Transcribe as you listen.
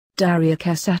Daria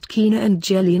Kasatkina and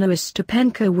Jelena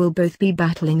Ostapenko will both be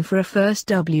battling for a first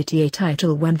WTA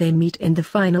title when they meet in the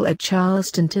final at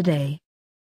Charleston today.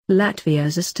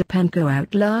 Latvia's Ostapenko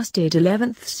outlasted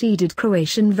 11th-seeded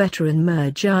Croatian veteran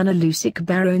Mirjana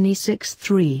Lucic-Baroni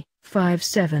 6-3,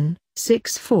 5-7,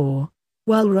 6-4,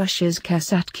 while Russia's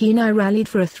Kasatkina rallied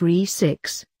for a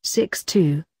 3-6,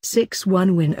 6-2,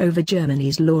 6-1 win over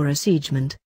Germany's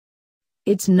Siegemund.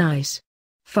 "It's nice.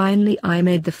 Finally I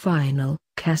made the final,"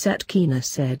 Kasatkina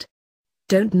said.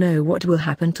 "Don't know what will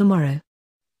happen tomorrow.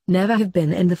 Never have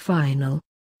been in the final.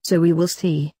 So we will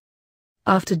see."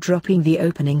 After dropping the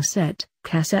opening set,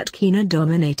 Kasatkina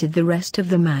dominated the rest of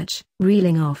the match,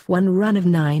 reeling off one run of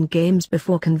 9 games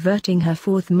before converting her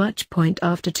 4th match point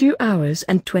after 2 hours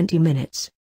and 20 minutes.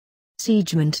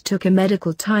 Siegemund took a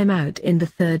medical timeout in the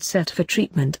 3rd set for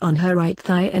treatment on her right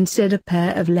thigh and said a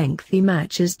pair of lengthy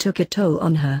matches took a toll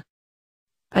on her.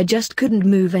 "I just couldn't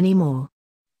move anymore.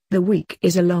 The week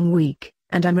is a long week,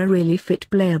 and I'm a really fit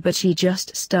player, but she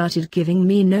just started giving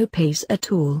me no pace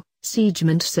at all,"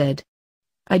 Siegemund said.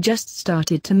 "I just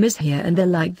started to miss here and there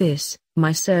like this,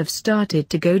 my serve started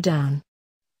to go down.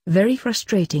 Very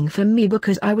frustrating for me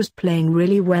because I was playing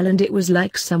really well and it was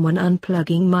like someone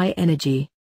unplugging my energy."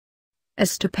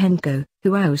 Ostapenko,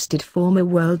 who ousted former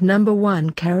world number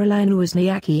 1 Karolina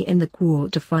Wozniacki in the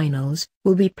quarterfinals,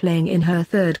 will be playing in her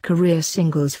 3rd career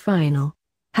singles final,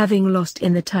 having lost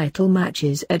in the title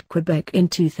matches at Quebec in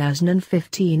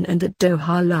 2015 and at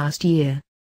Doha last year.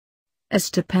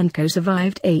 Ostapenko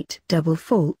survived 8 double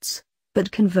faults,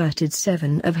 but converted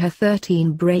 7 of her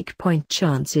 13 breakpoint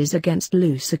chances against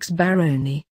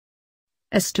Lucic-Baroni.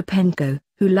 Ostapenko,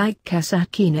 who like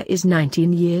Kasatkina is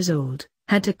 19 years old,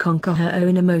 had to conquer her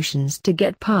own emotions to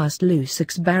get past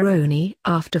Lucic-Baroni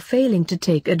after failing to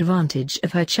take advantage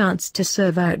of her chance to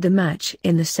serve out the match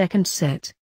in the 2nd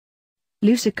set.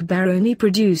 Lucic-Baroni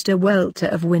produced a welter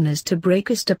of winners to break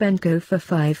Ostapenko for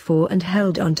 5-4 and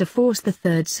held on to force the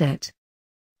 3rd set.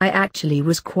 "I actually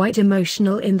was quite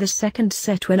emotional in the 2nd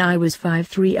set when I was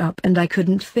 5-3 up and I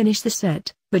couldn't finish the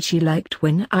set, but she liked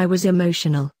when I was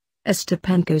emotional,"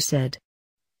 Ostapenko said.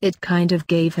 "It kind of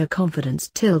gave her confidence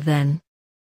till then.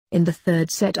 In the 3rd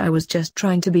set I was just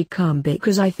trying to be calm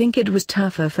because I think it was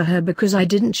tougher for her because I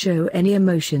didn't show any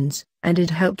emotions, and it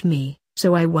helped me,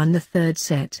 so I won the 3rd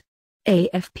set."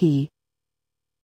 AFP